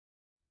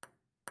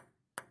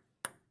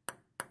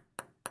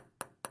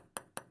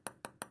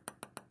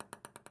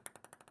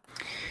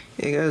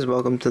Hey guys,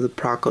 welcome to the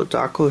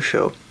Prokotaco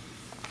show.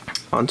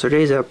 On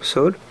today's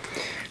episode,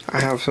 I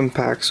have some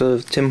packs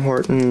of Tim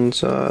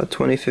Hortons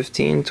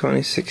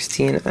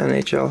 2015-2016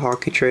 NHL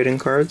hockey trading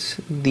cards.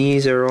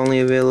 These are only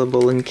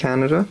available in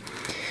Canada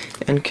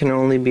and can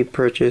only be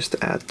purchased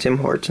at Tim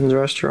Hortons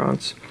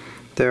restaurants.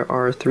 There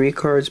are 3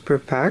 cards per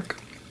pack,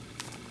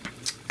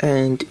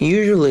 and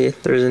usually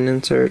there's an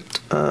insert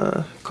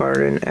card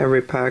in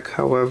every pack.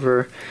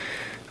 However,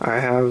 I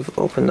have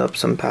opened up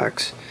some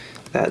packs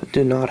that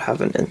do not have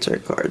an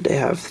insert card. They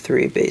have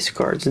 3 base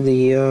cards.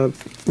 The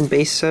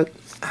base set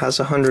has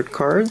 100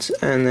 cards,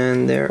 and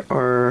then there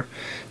are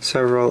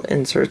several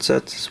insert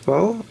sets as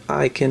well.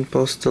 I can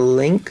post a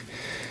link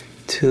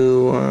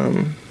to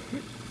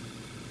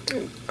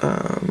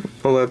a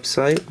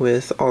website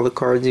with all the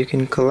cards you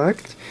can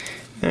collect,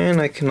 and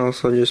I can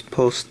also just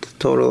post the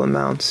total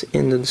amounts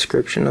in the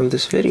description of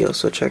this video,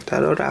 so check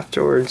that out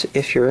afterwards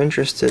if you're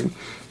interested.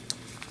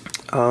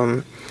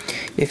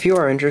 If you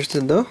are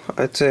interested though,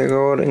 I'd say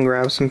go out and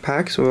grab some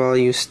packs while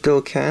you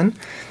still can.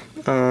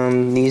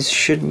 These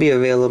should be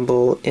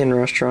available in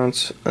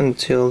restaurants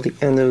until the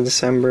end of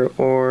December,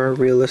 or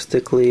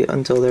realistically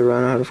until they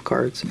run out of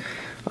cards.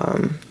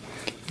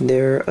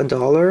 They're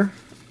 $1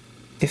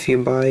 if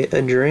you buy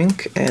a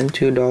drink, and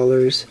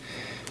 $2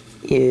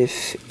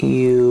 if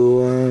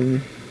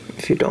you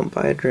don't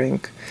buy a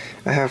drink.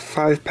 I have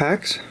 5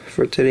 packs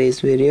for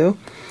today's video.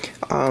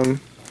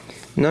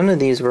 None of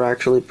these were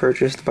actually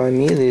purchased by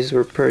me. These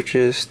were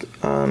purchased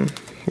by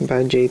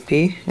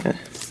JP,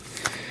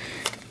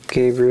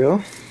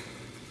 Gabriel,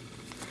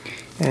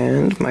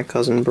 and my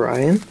cousin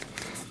Brian.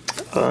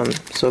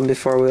 So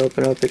before we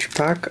open up each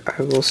pack,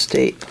 I will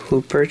state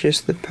who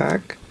purchased the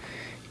pack,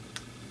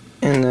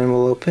 and then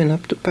we'll open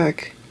up the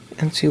pack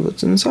and see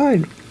what's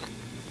inside.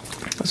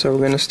 So we're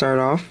going to start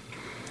off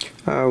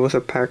with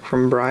a pack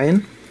from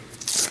Brian.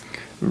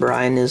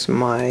 Brian is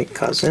my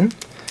cousin.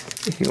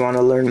 If you want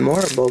to learn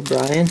more about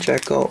Brian,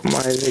 check out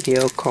my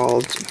video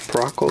called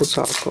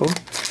Prokotaco.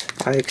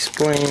 I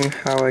explain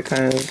how I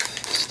kind of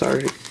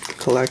started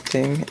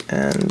collecting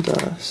and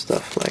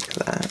stuff like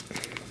that.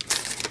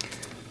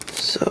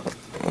 So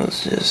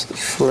let's just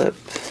flip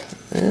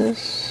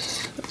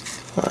this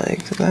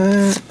like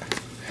that.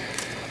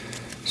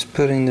 Just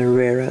putting the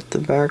rare at the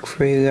back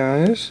for you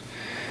guys.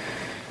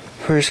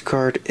 First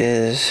card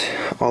is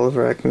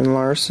Oliver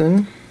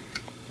Ekman-Larsson.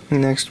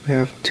 Next we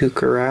have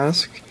Tuukka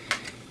Rask.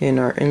 And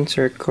our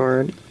insert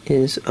card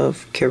is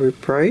of Carey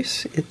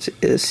Price. It's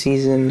a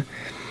season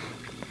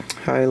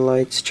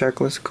highlights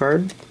checklist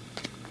card.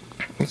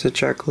 It's a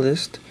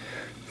checklist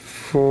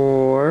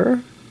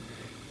for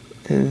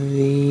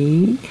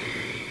the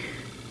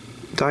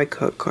die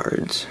cut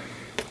cards.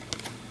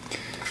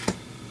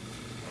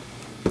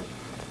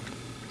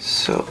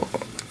 So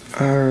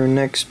our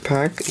next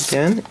pack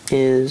again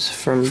is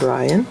from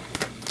Brian.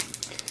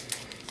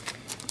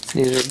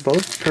 These are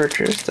both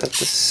purchased at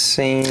the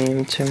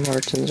same Tim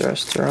Hortons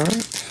restaurant,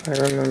 if I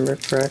remember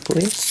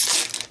correctly.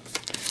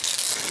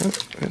 Oh,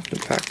 I have to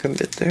pack a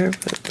bit there,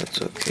 but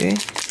that's okay.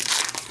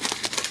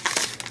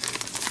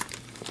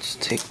 Let's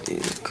take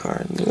these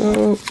cards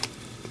out,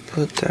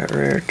 put that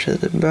rare to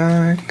the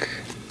back.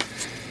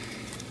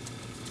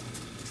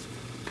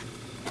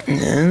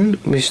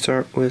 And we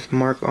start with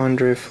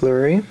Marc-Andre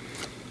Fleury.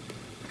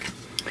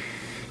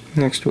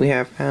 Next we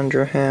have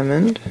Andrew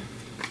Hammond.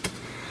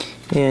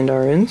 And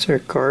our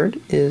insert card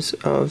is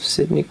of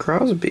Sidney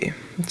Crosby.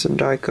 It's a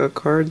die cut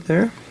card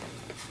there.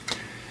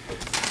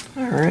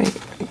 Alright,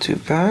 2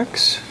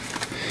 packs.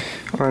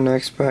 Our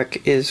next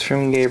pack is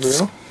from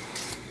Gabriel.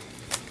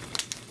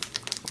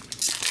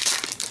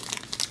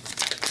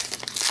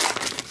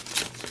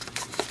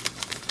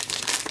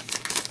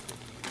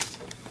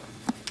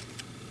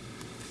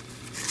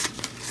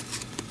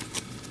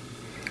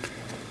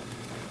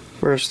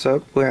 First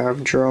up, we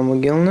have Jerome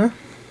McGillna,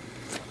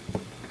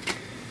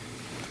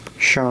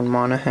 Sean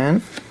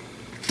Monahan,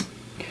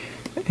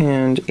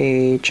 and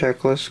a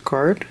checklist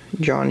card,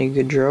 Johnny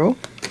Gaudreau.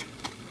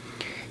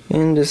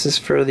 And this is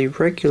for the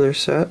regular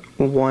set,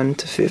 1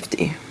 to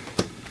 50.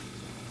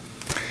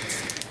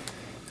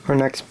 Our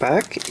next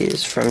pack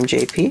is from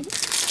JP.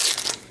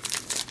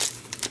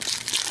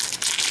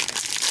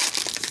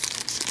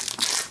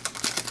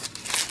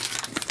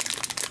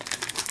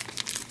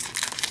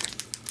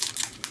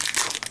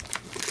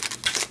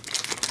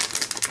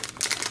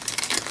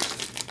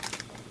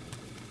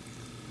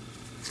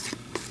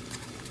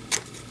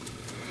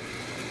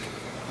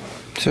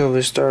 So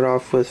we start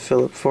off with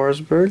Philip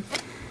Forsberg,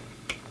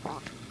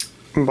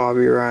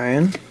 Bobby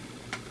Ryan,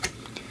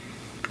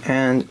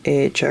 and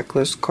a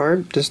checklist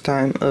card, this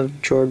time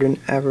of Jordan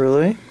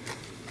Eberle.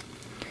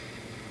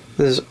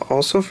 This is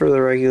also for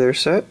the regular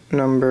set,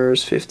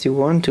 numbers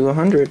 51 to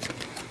 100.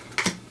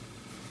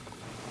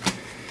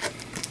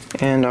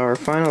 And our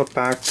final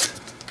pack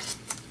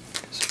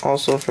is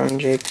also from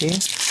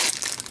JP.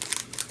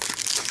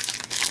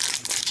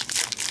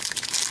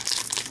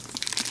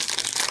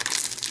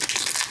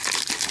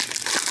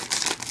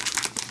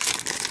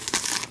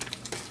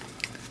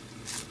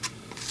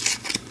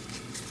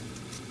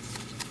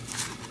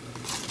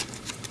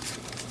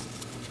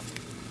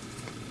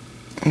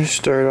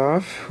 Start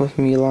off with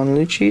Milan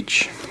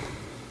Lucic,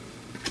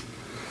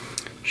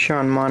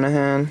 Sean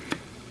Monahan,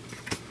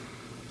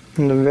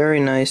 and a very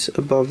nice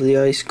above the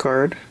ice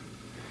card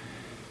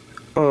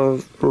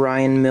of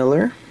Ryan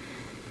Miller,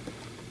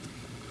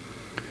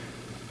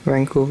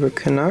 Vancouver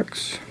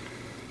Canucks.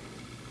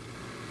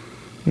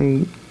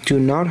 Do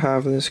not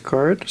have this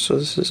card, so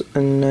this is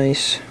a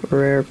nice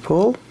rare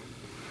pull.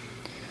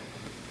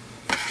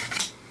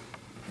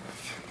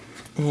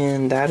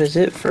 And that is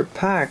it for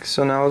packs.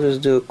 So now I'll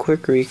just do a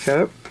quick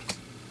recap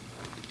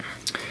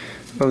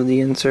of the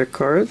insert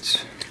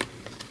cards.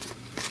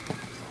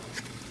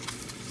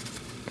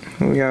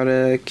 We got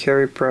a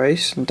Carey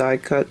Price die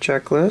cut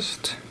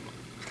checklist,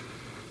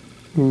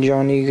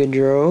 Johnny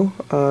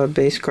Gaudreau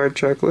base card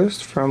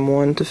checklist from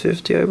 1 to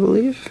 50, I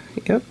believe.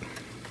 Yep.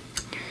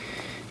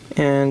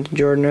 And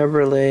Jordan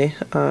Eberle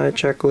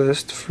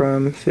checklist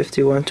from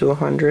 51 to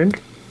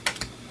 100.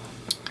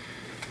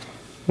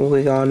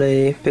 We got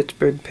a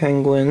Pittsburgh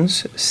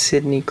Penguins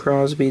Sidney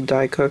Crosby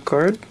die cut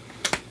card.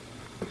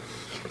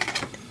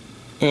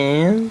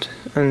 And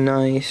a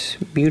nice,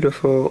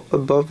 beautiful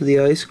above the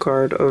ice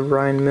card of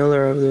Ryan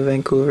Miller of the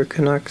Vancouver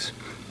Canucks.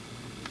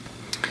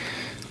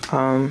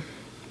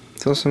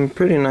 So some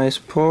pretty nice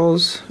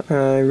pulls.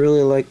 I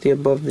really like the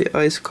above the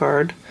ice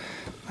card.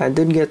 I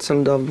did get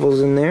some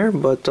doubles in there,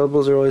 but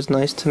doubles are always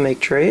nice to make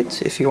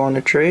trades. If you want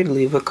to trade,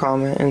 leave a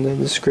comment in the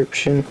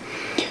description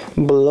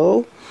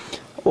below,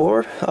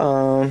 or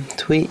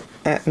tweet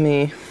at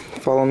me,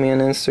 follow me on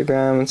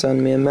Instagram, and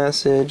send me a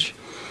message.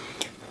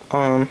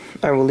 I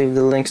will leave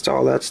the links to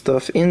all that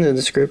stuff in the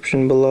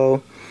description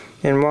below.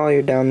 And while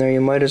you're down there, you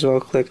might as well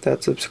click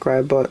that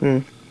subscribe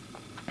button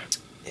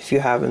if you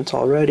haven't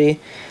already.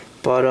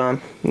 But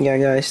yeah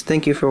guys,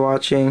 thank you for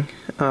watching.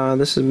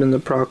 This has been the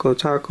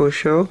Prokotaco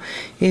show.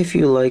 If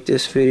you like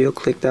this video,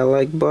 click that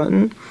like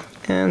button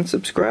and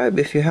subscribe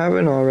if you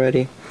haven't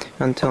already.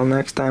 Until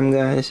next time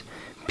guys,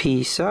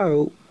 peace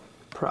out.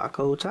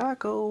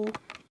 Prokotaco.